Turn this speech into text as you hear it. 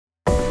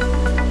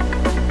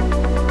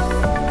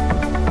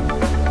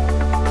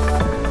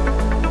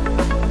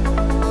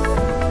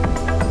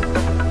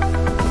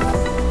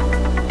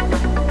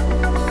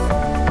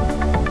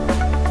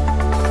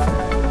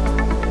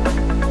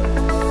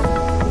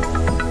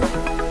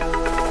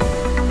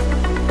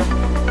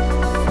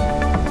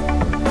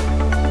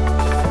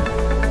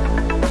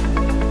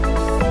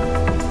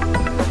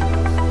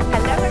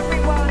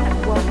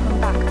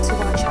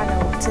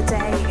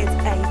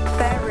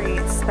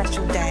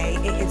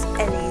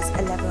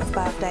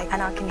12th birthday,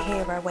 and I can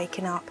hear her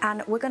waking up.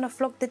 And we're gonna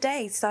vlog the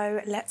day,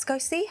 so let's go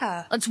see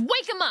her. Let's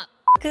wake him up!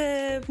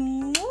 Good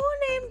morning,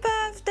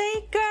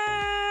 birthday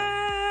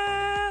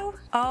girl.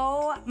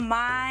 Oh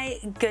my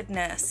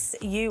goodness,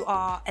 you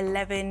are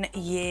 11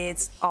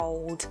 years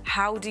old.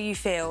 How do you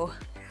feel?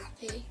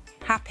 Happy.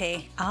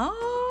 Happy?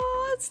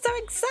 Oh, I'm so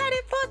excited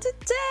for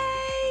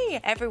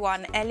today.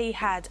 Everyone, Ellie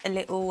had a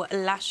little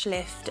lash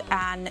lift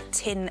and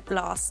tint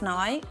last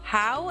night.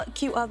 How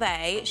cute are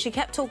they? She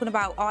kept talking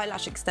about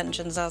eyelash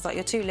extensions. I was like,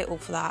 you're too little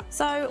for that.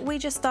 So we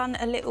just done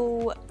a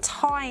little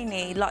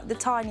tiny, like the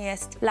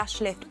tiniest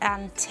lash lift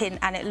and tint,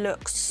 and it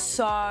looks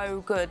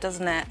so good,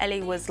 doesn't it?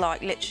 Ellie was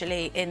like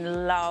literally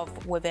in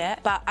love with it.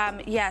 But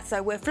yeah,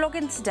 so we're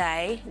vlogging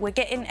today. We're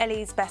getting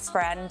Ellie's best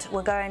friend.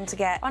 We're going to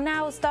get our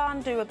nails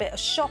done, do a bit of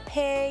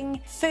shopping,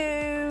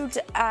 food,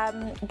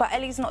 but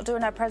Ellie's not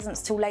doing her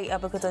presents till later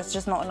because there's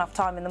just not enough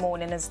time in the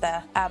morning, is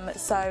there?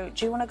 So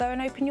do you want to go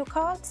and open your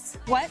cards?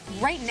 What?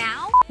 Right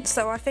now?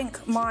 So I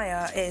think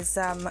Maya is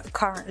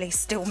currently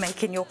still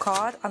making your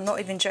card. I'm not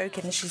even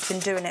joking. She's been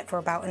doing it for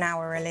about an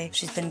hour, really.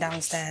 She's been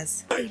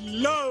downstairs. I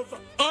love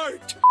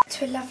art!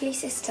 To a lovely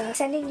sister,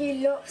 sending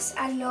you lots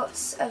and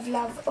lots of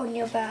love on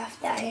your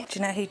birthday. Do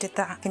you know who did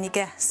that? Can you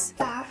guess?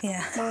 That?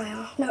 Yeah.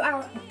 Maya. No,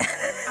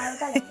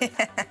 Arabella.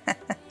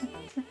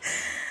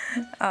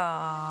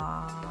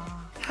 Aww.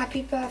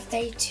 Happy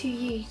birthday to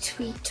you,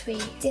 tweet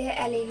tweet. Dear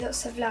Ellie,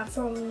 lots of love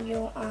from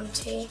your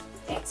auntie.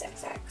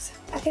 XXX.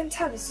 I can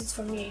tell this is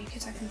from you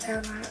because I can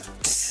tell that.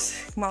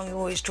 Mummy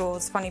always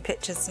draws funny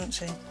pictures, doesn't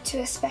she? To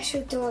a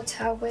special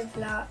daughter with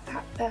love.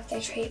 Happy birthday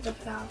treat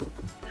with love.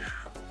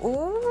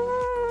 Ooh.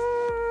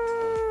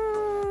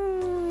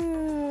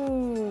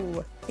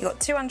 You got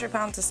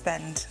 £200 to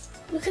spend.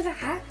 Look at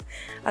that.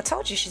 I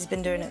told you she's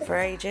been doing it for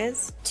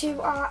ages. To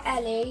our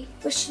Ellie,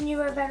 wishing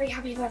you a very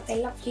happy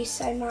birthday. Love you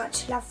so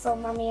much. Love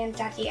from Mummy and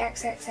Daddy.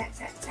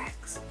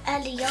 XXXXX.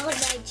 Ellie, I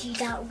made you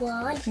that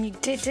one. You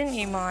did, didn't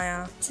you,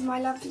 Maya? To my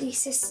lovely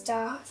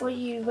sister, for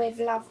you with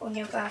love on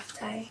your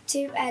birthday.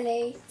 To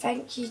Ellie,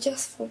 thank you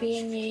just for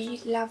being you.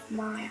 Love,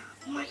 Maya.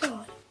 Oh my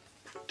God.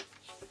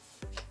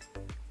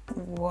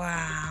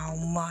 Wow,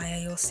 Maya,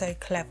 you're so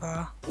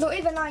clever. Not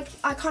even like,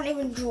 I can't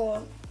even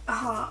draw a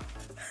heart.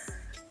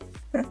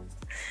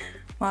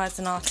 Maya's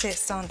an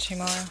artist, aren't you,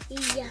 Maya?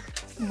 Yeah.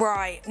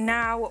 Right,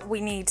 now we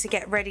need to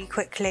get ready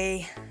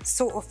quickly,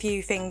 sort a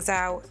few things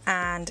out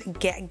and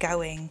get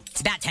going.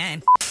 It's that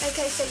time.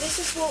 Okay, so this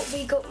is what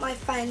we got my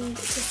friend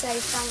to say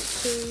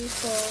thank you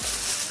for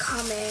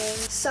coming.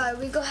 So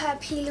we got her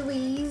P.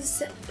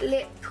 Louise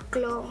lip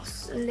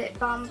gloss and lip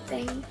balm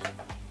thing.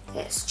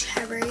 It's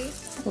cherry.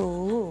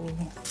 Ooh.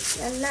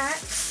 And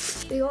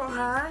next, we got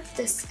her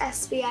this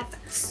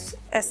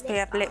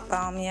SPF lip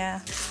balm,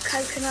 yeah.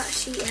 coconut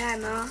sheet hair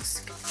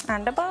mask.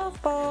 And a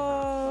bath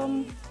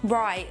bomb.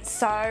 Right,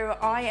 so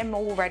I am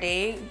all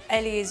ready.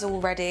 Ellie is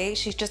all ready.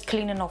 She's just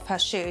cleaning off her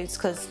shoes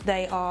because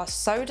they are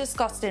so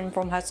disgusting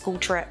from her school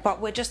trip. But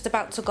we're just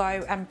about to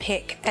go and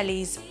pick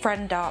Ellie's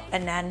friend up,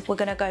 and then we're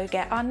gonna go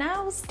get our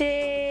nails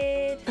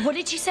did. What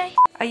did you say?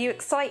 Are you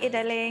excited,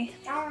 Ellie?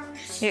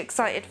 Yes. You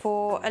excited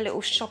for a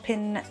little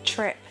shopping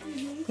trip?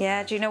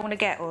 Yeah, do you know what to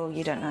get, or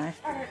you don't know?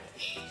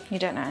 You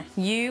don't know.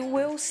 You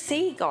will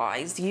see,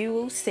 guys, you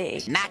will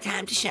see. My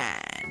time to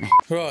shine.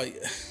 Right,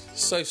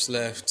 Soph's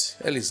left,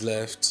 Ellie's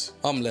left,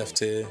 I'm left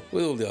here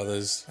with all the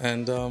others,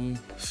 and I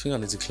think I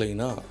need to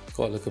clean up.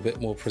 Gotta look a bit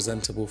more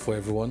presentable for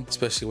everyone,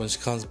 especially when she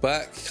comes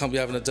back. Can't be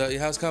having a dirty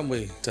house, can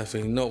we?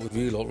 Definitely not with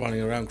you lot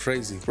running around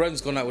crazy.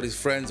 Rome's gone out with his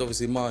friends,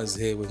 obviously Maya's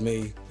here with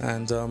me,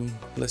 and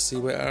let's see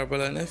where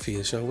Arabella and Effie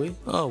are, shall we?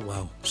 Oh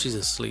wow, she's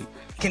asleep.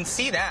 I can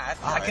see that.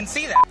 I can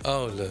see that.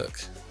 Oh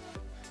look.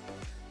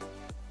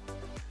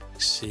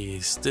 She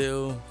is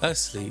still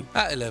asleep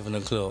at 11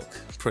 o'clock,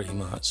 pretty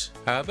much.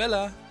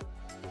 Arabella?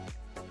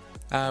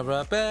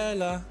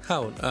 Arabella?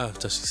 How on earth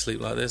does she sleep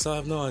like this? I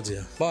have no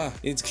idea. Maya,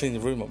 you need to clean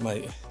your room up,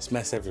 mate. It's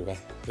mess everywhere.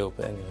 A little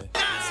bit anyway.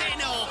 That's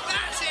enough.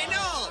 That's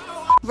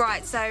enough.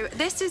 Right, so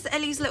this is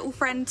Ellie's little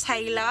friend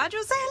Taylor. Do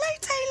you want to say hello,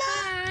 Taylor?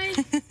 Hi.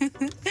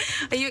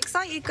 Are you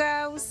excited,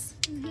 girls?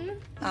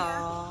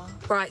 Aww.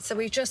 Right, so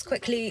we've just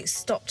quickly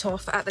stopped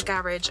off at the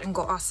garage and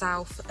got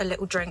ourselves a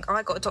little drink.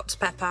 I got a Dr.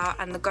 Pepper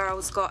and the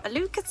girls got a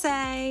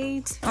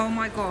Lucozade. Oh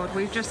my God,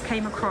 we've just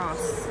came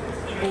across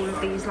all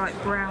of these like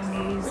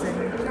brownies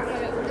and,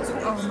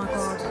 oh my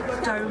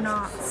God,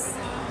 donuts.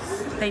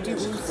 They do all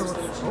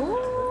sorts.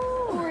 Ooh.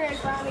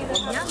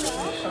 Yummy.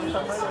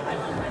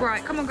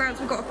 Right, come on girls,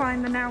 we've got to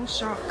find the nail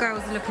shop.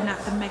 Girls are looking at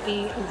the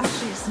Meggie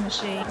lashes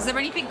machine. Is there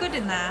anything good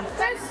in there?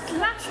 There's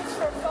lashes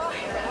for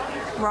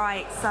fire.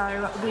 Right,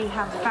 so we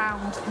have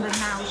found the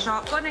nail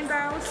shop. Go on then,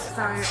 girls. So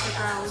the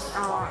girls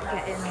are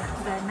getting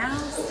their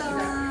nails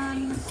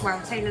done.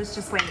 Well, Taylor's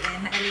just waiting.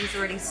 Ellie's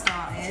already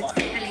started.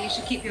 Ellie, you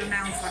should keep your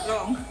nails that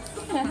long.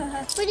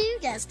 What do you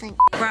guys think?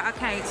 Right,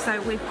 okay,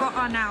 so we've got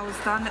our nails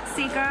done.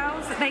 See,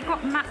 girls, they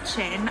got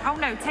matching. Oh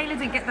no, Taylor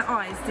didn't get the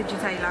eyes, did you,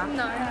 Taylor?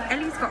 No.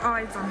 Ellie's got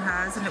eyes on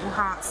hers and little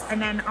hearts,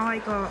 and then I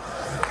got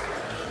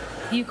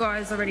You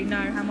guys already know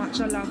how much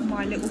I love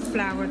my little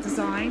flower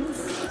designs.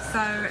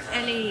 So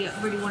Ellie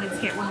really wanted to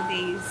get one of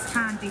these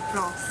candy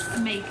floss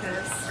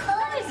makers.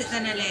 What is it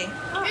then, Ellie?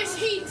 It's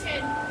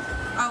heating.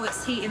 Oh,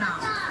 it's heating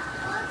up.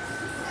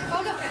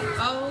 Oh, look.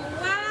 Oh,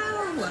 wow.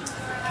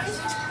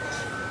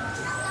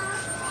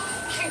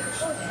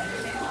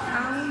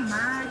 Oh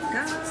my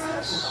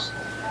gosh.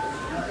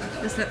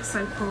 This looks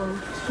so cool.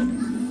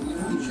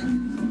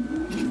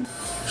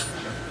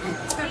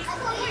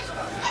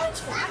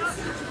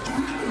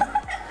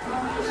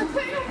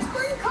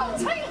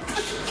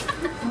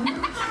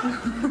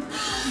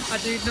 I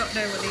do not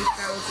know what these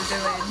girls are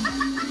doing.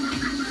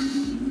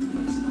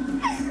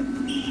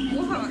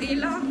 What are you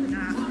laughing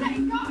at?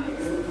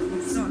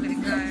 It's not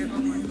letting go. Oh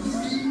my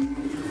gosh.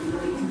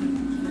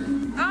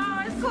 Oh,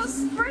 it's got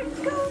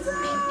sprinkles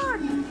on.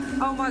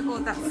 Oh my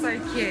god, that's so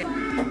cute.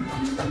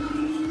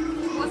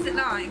 What's it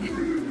like?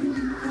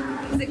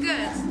 Is it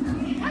good?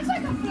 That's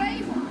like a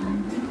flavour.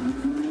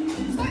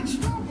 It's like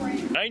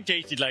strawberry. Mine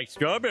tasted like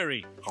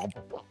strawberry.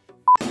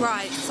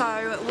 Right,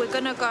 so we're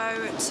gonna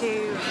go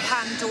to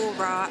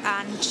Pandora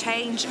and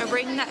change a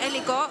ring that Ellie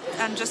got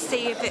and just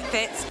see if it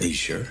fits. Are you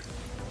sure?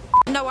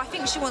 No, I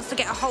think she wants to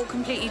get a whole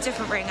completely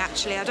different ring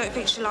actually. I don't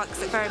think she likes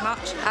it very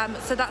much.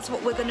 So that's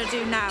what we're gonna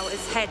do now,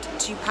 is head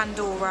to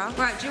Pandora.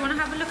 Right, do you wanna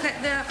have a look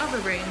at the other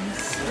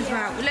rings as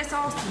well? Let's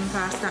ask them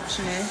first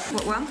actually.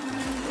 What one?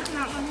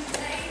 That one.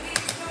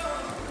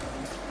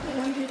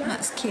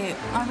 That's cute.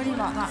 I really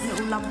like that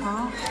little love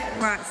heart.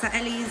 Right, so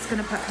Ellie's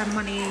gonna put her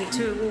money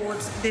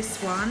towards this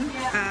one.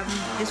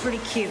 It's really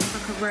cute. It's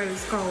like a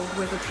rose gold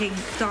with a pink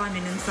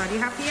diamond inside. Are you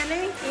happy,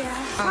 Ellie? Yeah.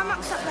 Oh.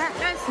 Primark's up there.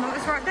 No, it's not.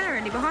 It's right there,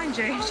 Ellie, behind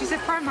you. She said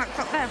Primark's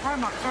up there.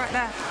 Primark's right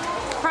there.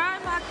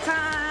 Primark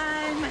time.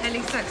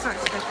 Ellie's so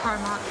excited to go to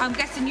Primark. I'm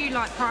guessing you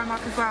like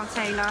Primark as well,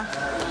 Taylor.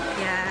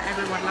 Yeah,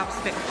 everyone loves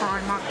a bit of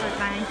Primark, don't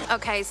they?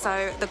 Okay,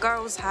 so the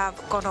girls have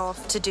gone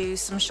off to do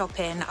some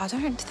shopping. I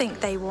don't think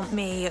they want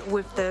me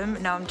with them.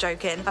 No, I'm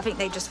joking. I think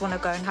they just want to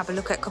go and have a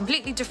look at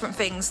completely different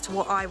things to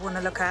what I want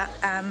to look at.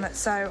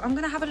 So I'm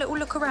going to have a little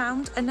look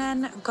around and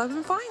then go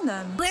and find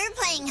them. We're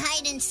playing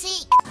hide and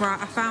seek. Right,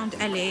 I found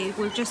Ellie.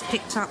 We've just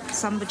picked up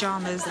some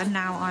pajamas and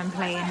now I'm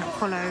playing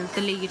Follow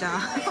the Leader.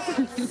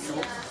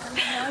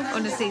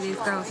 Honestly, these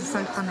girls are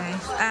so funny.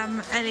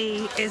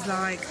 Ellie is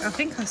like, I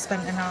think I've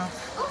spent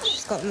enough.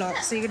 She's got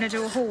lots. So you're going to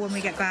do a haul when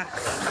we get back.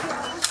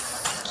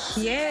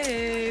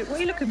 Cute. What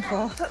are you looking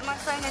for? Put my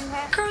phone in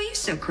here. Girl, you're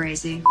so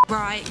crazy.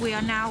 Right, we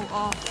are now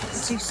off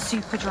to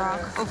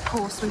Superdrug. Of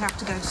course, we have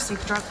to go to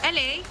Superdrug.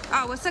 Ellie?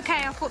 Oh, it's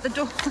okay. I thought the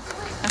door...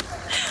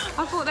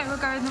 I thought they were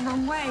going the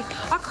wrong way.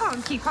 I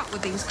can't keep up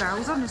with these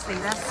girls, honestly.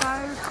 They're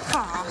so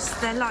fast.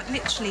 They're like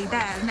literally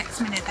there. The next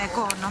minute they're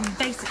gone. I'm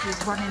basically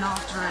running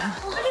after them.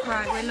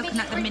 Right, we're looking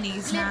at the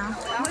minis now.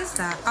 What is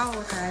that? Oh,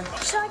 okay.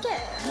 Should I get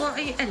it? What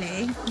are you,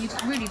 Ellie? You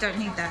really don't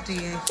need that, do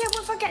you? Yeah,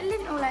 what if I get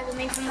lint all over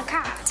me from the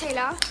cat?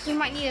 Taylor, you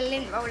might need a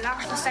lint roller.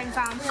 The same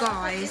found.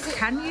 Guys,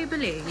 can you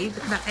believe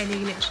that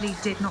Ellie literally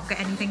did not get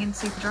anything in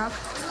Superdrug?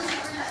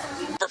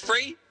 For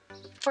free?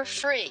 For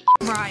free.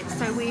 Right,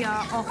 so we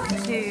are off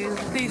to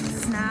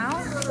Boots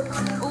now.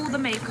 All the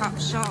makeup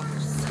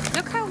shops.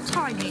 Look how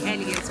tiny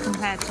Ellie is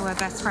compared to her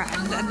best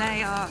friend, and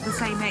they are the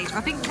same age. I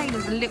think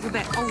Taylor's a little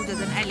bit older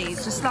than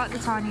Ellie's, just like the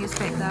tiniest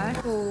bit though.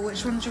 Oh,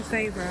 which one's your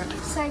favourite?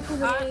 So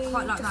probably I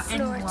quite like that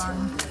end one.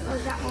 Or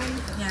that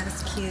one. Yeah,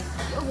 that's cute.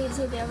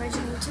 Obviously the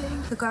original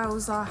too. The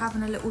girls are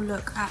having a little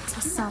look at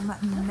some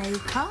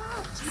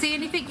makeup. See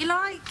anything you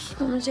like?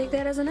 I'm gonna take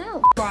that as an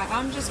L. Right,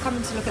 I'm just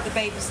coming to look at the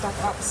baby stuff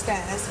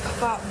upstairs,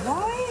 but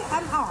why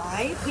am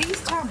I,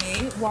 please tell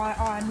me why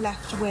I'm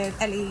left with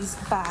Ellie's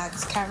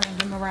bags carrying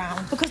them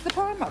around? Because the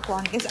Primark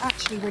one is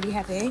actually really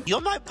heavy.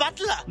 You're my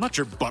butler. Not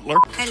your butler.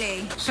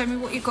 Ellie, show me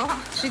what you got.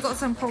 She got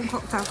some prawn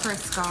cocktail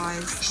crisps,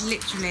 guys,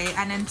 literally,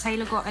 and then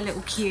Taylor got a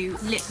little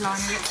cute lip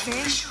liner lipstick.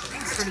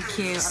 It's really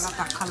cute, I love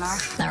that colour.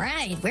 All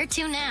right, where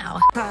to now?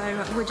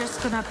 So we're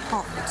just gonna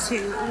pop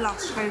to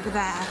Lush over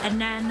there, and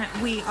then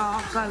we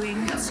are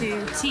going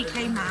to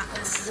TK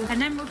Maxx,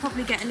 and then we'll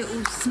probably get a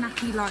little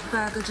snacky like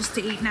burger just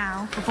to eat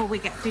now before we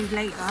get food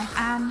later.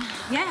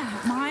 Yeah,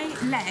 my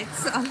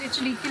legs are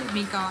literally killing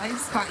me,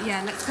 guys. But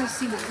yeah, let's go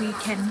see what we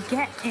can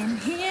get in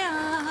here.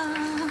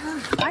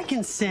 I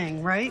can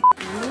sing, right?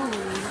 Ooh,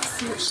 let's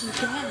see what she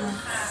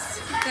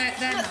gets.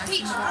 They're nice.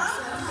 Peach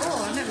blossom.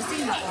 Oh, I've never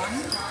seen that one.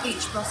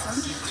 Peach blossom.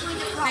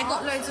 They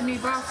got loads of new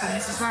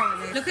bathrooms as well.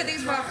 Look at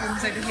these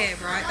bathrooms over here,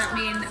 right? That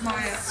me and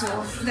Maya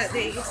saw. That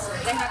they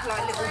have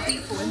like little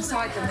people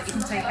inside them that you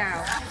can take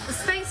out. The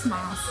space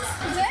mask.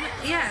 Is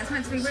it? Yeah, it's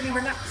meant to be really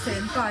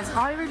relaxing. Guys,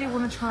 I really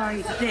want to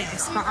try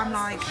this, but I'm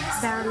like,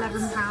 they're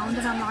 £11,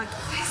 and I'm like,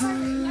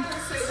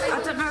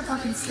 I don't know if I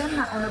can spend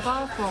that on a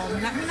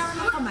bathroom. Let me know in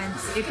the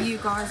comments if you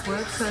guys would,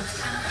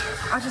 because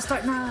I just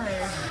don't know.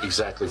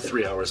 Exactly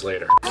 3 hours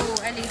later. Oh,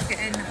 Ellie's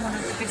getting one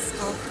of the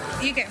biscuits.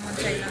 Are you getting one,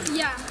 Taylor?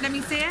 Yeah. Let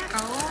me see it.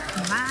 Oh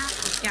my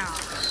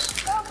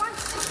gosh. Oh,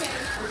 mine's chicken.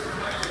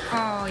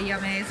 Oh,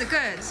 yummy. Is it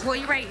good? What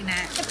are you rating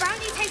it? The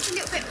brownie tastes a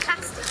little bit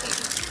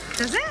plasticky.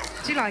 Does it?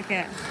 Do you like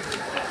it?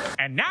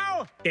 And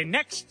now, the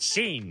next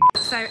scene.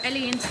 So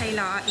Ellie and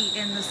Taylor are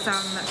eating some,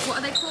 what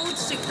are they called?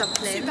 Soup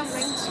dumplings. Soup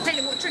dumplings.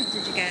 Taylor, what drink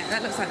did you get?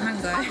 That looks like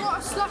mango. I got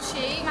a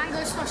slushy,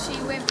 mango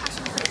slushy with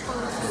passion fruit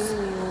balls.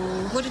 Ooh.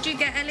 What did you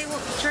get, Ellie?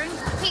 What drink?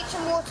 Peach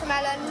and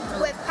watermelon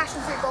with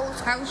passion fruit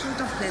balls. How was your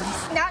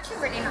dumplings? They're actually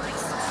really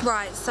nice.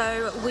 Right,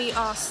 so we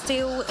are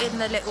still in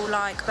the little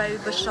like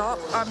boba shop.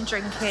 I'm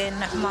drinking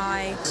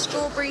my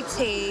strawberry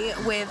tea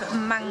with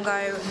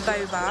mango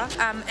boba.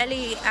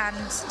 Ellie and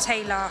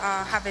Taylor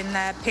are having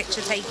their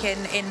picture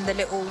taken in the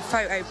little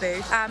photo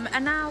booth.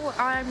 And now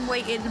I'm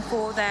waiting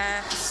for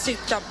their soup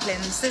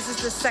dumplings. This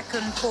is the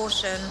second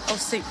portion of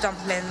soup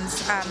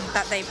dumplings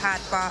that they've had,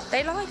 but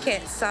they like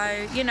it.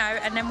 So, you know,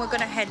 and then we're gonna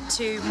head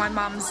to my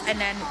mum's and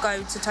then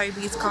go to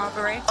Toby's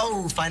carvery.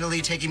 Oh,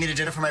 finally taking me to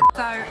dinner for my...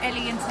 So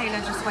Ellie and Taylor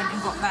just went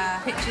and got their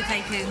picture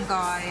taken,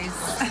 guys.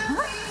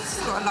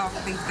 Just gotta laugh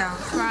at these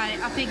girls. Right,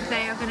 I think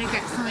they are gonna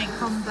get something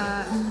from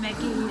the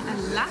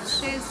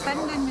𝐂𝐜𝐜𝐢𝐚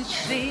vending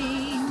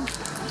machine.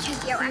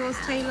 Yours,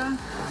 Taylor?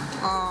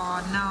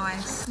 Oh,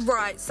 nice.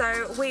 Right,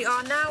 so we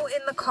are now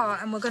in the car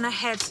and we're gonna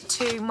head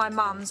to my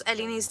mum's.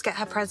 Ellie needs to get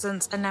her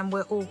presents and then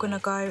we're all gonna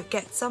go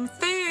get some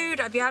food.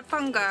 Have you had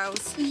fun,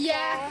 girls?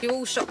 Yeah. You're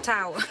all shocked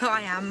out.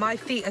 I am. My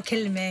feet are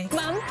killing me.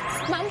 Mum,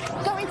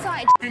 go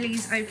inside.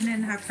 Ellie's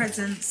opening her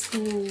presents for,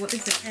 what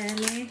is it,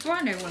 Ellie? Do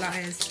I know what that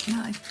is?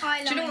 No.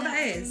 Eyeliner. Do you know what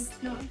that is?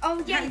 No.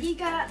 Oh, yeah, you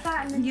get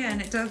that. And Yeah,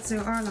 and it does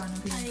your eyeliner.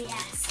 Oh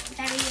yes,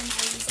 very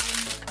amazing.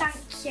 Thank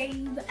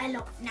you a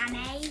lot,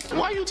 Nanny.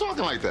 Why are you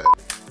talking like that?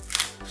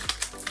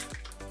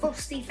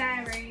 Frosty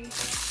Fairy.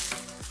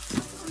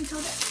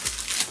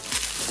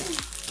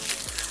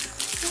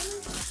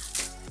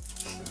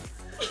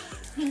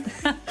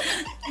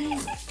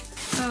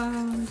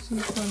 Oh,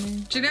 she's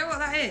funny. Do you know what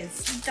that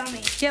is?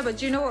 Dummy. Yeah, but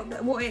do you know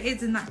what it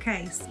is in that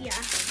case? Yeah.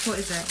 What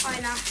is it?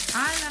 Eyelash.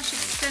 Eyelash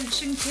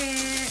extension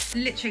kit.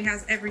 Literally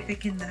has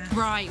everything in there.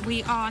 Right,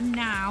 we are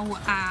now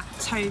at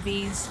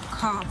Toby's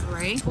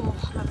carvery. Oh,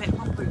 I'm a bit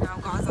hungry now,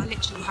 guys. I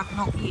literally have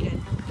not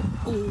eaten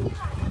all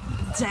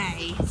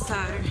day, so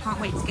can't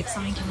wait to get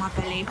something in my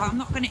belly. But I'm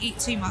not going to eat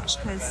too much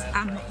because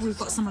we've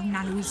got some of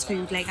Nalu's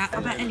food later. I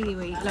bet Ellie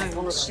will eat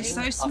loads. She's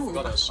so small,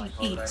 but she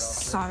eats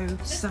so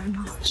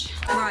much.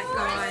 Right,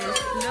 guys,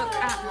 look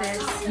at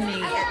this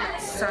meat. It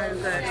looks so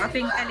good. I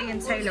think Ellie and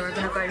Taylor are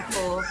going to go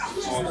for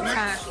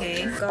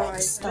turkey.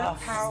 Guys, look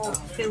how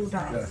filled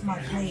up my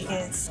plate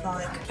is,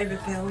 like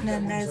overfilled. And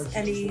then there's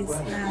Ellie's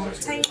and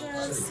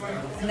Taylor's,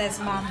 and there's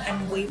Mum,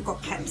 and we've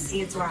got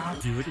Pepsi as well.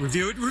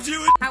 Review it.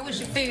 How was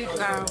your food,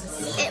 girls?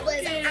 It was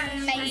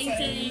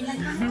amazing.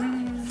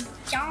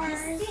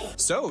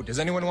 So, does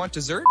anyone want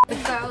dessert? The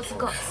girls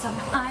got some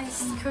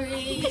ice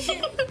cream.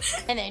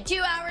 And then 2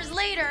 hours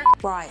later.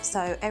 Right,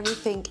 so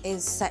everything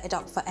is set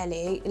up for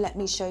Ellie. Let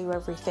me show you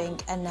everything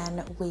and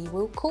then we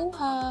will call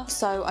her.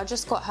 So I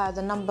just got her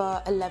the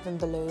number 11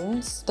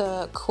 balloons,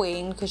 the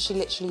queen, because she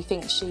literally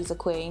thinks she's a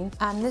queen.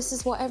 And this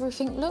is what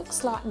everything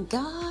looks like,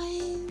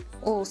 guys.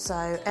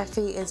 Also,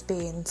 Effie is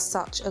being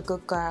such a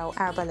good girl.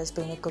 Arabella's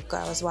being a good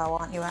girl as well,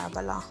 aren't you,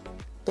 Arabella?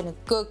 Been a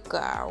good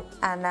girl.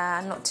 And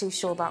not too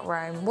sure about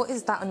Rome. What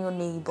is that on your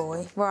knee,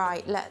 boy?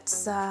 Right,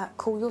 let's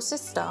call your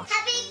sister.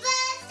 Happy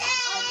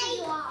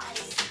birthday!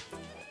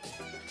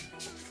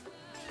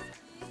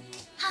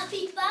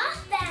 Happy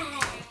birthday!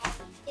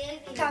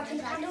 Can I open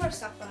the Pandora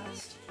stuff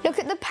first? Look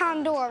at the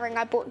Pandora ring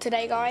I bought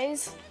today,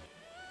 guys.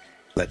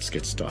 Let's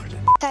get started.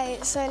 Okay,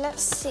 so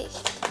let's see.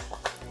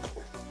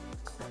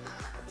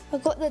 I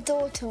got the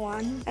daughter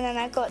one, and then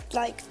I got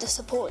like the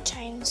support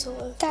chain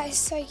sort of. That is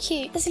so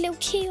cute. There's a little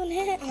key on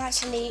here. I'm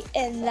actually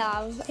in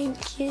love.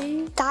 Thank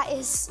you. That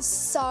is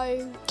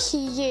so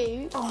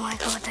cute. Oh my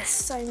god, there's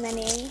so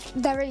many.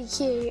 They're really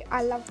cute.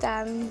 I love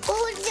them.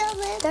 Oh,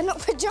 pajamas. They're not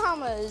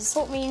pajamas.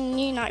 Bought me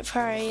new Night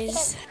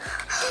Pros.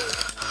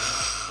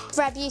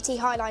 Rare Beauty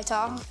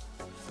highlighter.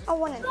 I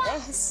wanted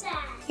this.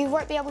 You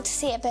won't be able to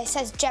see it, but it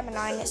says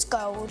Gemini and it's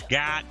gold.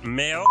 Got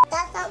milk?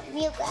 That's not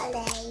milk,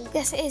 Ellie.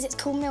 Yes, it is. It's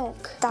called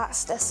Milk.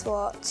 That's the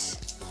swatch.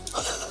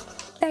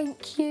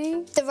 Thank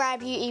you. The Rare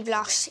Beauty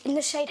blush in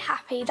the shade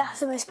Happy. That's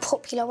the most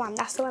popular one.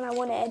 That's the one I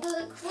wanted.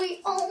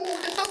 We all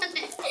want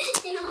it.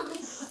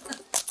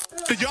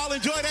 Did y'all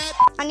enjoy that?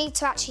 I need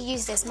to actually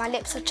use this. My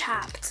lips are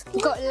chapped.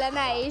 Got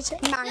Laneige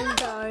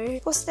Mango.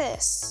 What's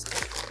this?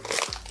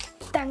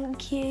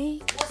 Thank you.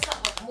 What's that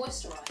one?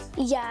 Moisturiser?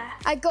 Yeah.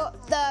 I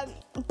got the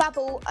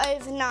Bubble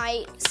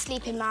Overnight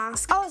Sleeping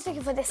Mask. I was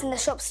looking for this in the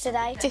shops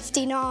today.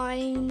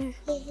 $59.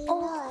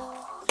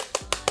 Oh.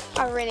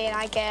 I really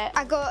like it.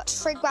 I got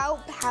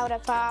Trigwell Powder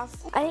Puff.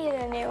 I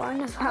needed a new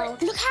one as well.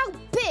 Look how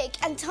big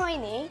and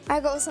tiny. I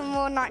got some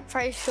more Night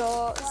Pro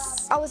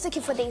shorts. I was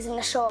looking for these in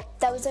the shop.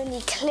 There was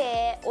only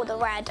clear or the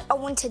red. I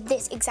wanted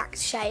this exact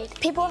shade.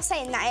 People are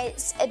saying that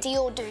it's a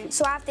Dior dupe.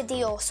 So I have the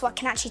Dior so I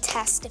can actually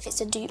test if it's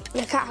a dupe.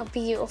 Look at how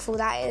beautiful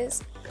that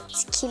is.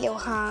 It's a cute little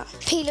heart.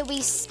 P.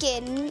 Louise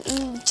Skin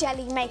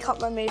Jelly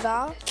Makeup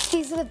Remover.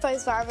 These are the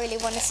bows that I really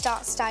want to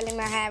start styling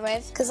my hair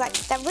with because like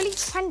they're really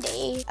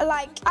trendy.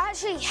 Like I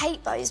actually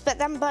hate bows, but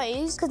them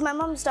bows, because my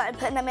mum started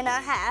putting them in her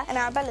hair and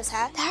Arabella's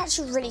hair, they're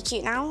actually really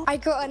cute now. I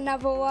got got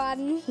another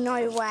one.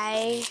 No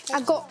way.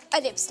 I got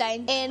a lip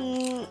stain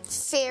in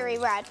Fairy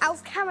Red.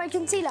 𝐼𝐤 Camo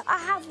Concealer. I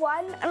have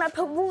one and I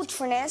put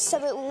water in it so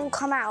it will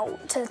come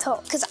out to the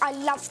top because I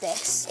love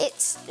this.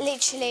 It's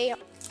literally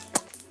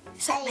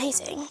so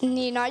amazing.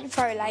 New Nike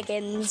Pro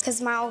leggings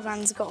because my old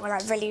ones got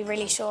like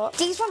really short.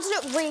 These ones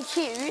look really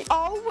cute.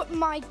 Oh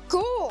my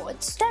god,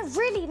 they're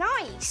really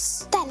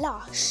nice. They're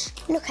lush.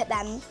 Look at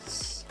them.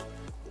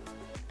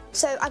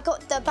 So I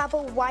got the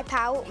Bubble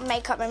Wipeout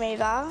makeup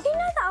remover. You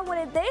know that I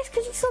wanted this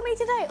because you saw me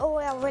today. Oh,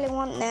 I really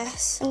want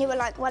this. And you were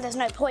like, well, there's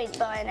no point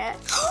buying it.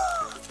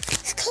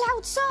 It's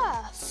Cloud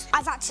Surf.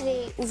 I've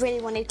actually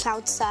really wanted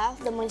Cloud Surf,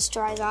 the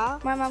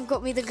moisturiser. My mum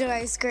got me the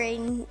glow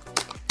screen.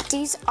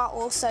 These are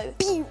also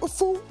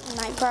beautiful.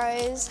 Night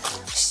Bros,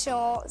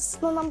 shorts.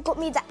 My mum got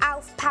me the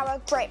𝐼𝐤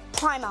Power Grip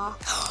Primer.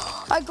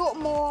 I got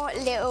more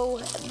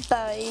little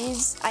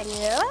bows. I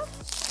love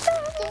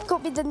them.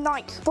 Got me the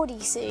Nike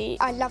bodysuit.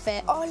 I love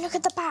it. Oh, look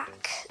at the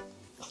back.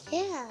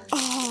 Yeah.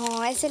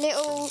 Oh, it's a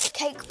little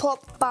cake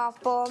pop bath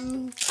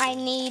bomb. I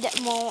need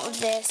more of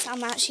this.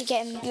 I'm actually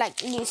getting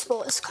like new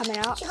sports coming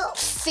up.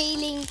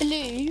 Feeling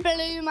blue.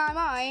 Blew my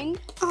mind.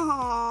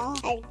 Aww.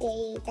 I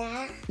did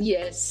that.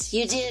 Yes,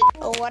 you did.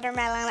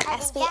 Watermelon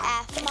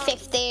SPF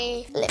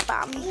 50 lip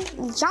balm.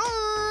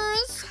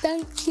 Yes!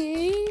 Thank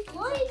you.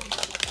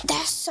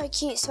 They're so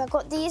cute. So I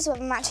got these with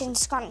a matching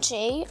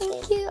scrunchie.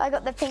 Thank you. I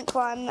got the pink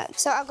one.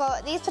 So I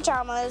got these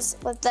pajamas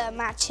with the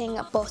matching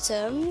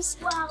bottoms.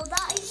 Wow,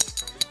 that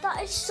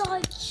is so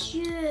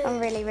cute. I'm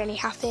really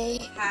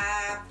happy.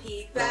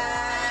 Happy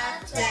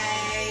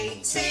birthday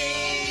to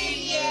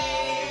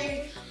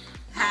you.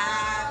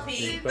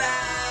 Happy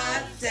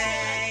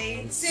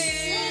birthday to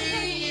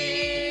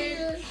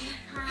you.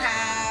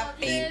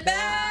 Happy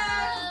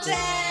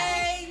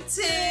birthday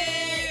to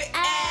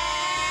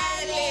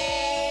Ellie.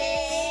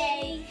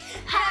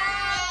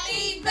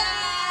 Happy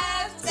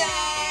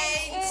birthday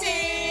to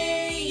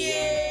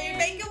you.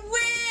 Make a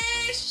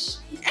wish.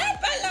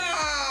 Ebola.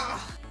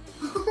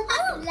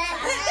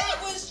 That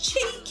was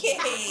cheeky.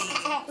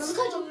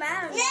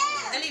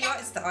 Ellie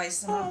likes the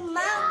ice.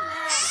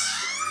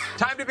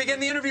 Time to begin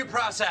the interview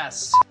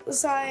process.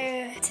 So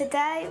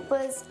today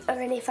was a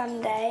really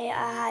fun day.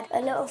 I had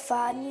a lot of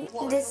fun.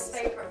 What was your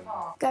favourite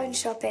part? Going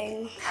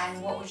shopping.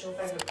 And what was your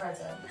favourite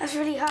present? That's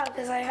really hard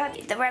because I heard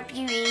the Red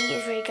Beauty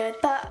is really good,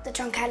 but the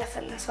Drunk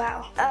Elephant as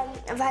well.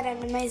 I've had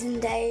an amazing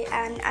day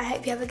and I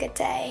hope you have a good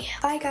day.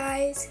 Bye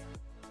guys.